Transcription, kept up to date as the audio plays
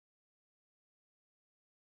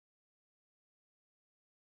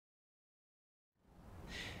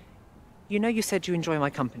You know you said you enjoy my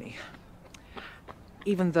company.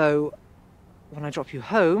 Even though when I drop you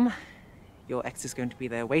home, your ex is going to be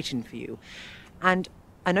there waiting for you. And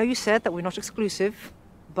I know you said that we're not exclusive,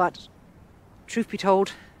 but truth be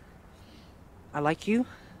told, I like you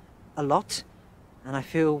a lot, and I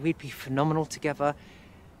feel we'd be phenomenal together.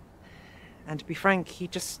 And to be frank, he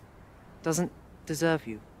just doesn't deserve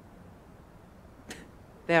you.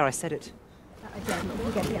 There, I said it.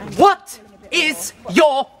 What is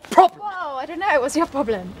your problem? Whoa, I don't know. What's your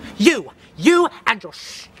problem? You and your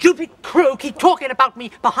stupid crew keep talking about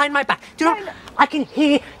me behind my back. Do you know, I can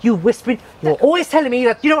hear you whispering. You're always telling me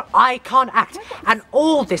that, you know, I can't act. And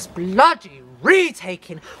all this bloody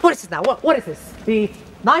retaking. What is this now? What is this? The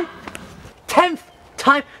 9th, 10th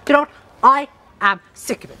time? Do you know what? I am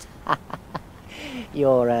sick of it.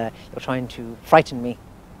 You're trying to frighten me.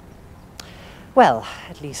 Well,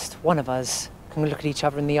 at least one of us can look at each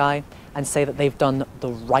other in the eye and say that they've done the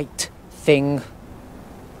right thing.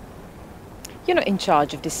 You're not in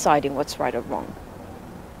charge of deciding what's right or wrong.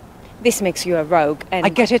 This makes you a rogue and... I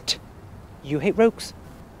get it. You hate rogues.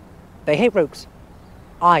 They hate rogues.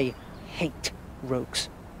 I hate rogues.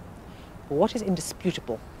 But what is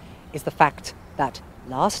indisputable is the fact that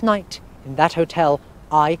last night in that hotel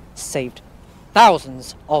I saved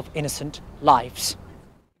thousands of innocent lives.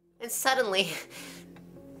 And suddenly,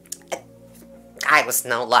 I was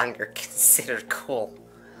no longer considered cool.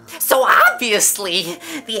 So obviously,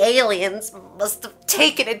 the aliens must have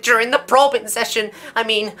taken it during the probing session. I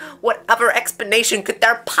mean, what other explanation could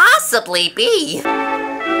there possibly be?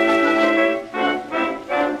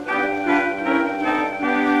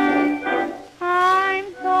 I'm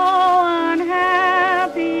so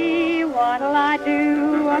unhappy, what'll I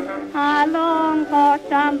do? I long for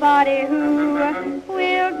somebody who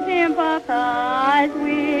will sympathize.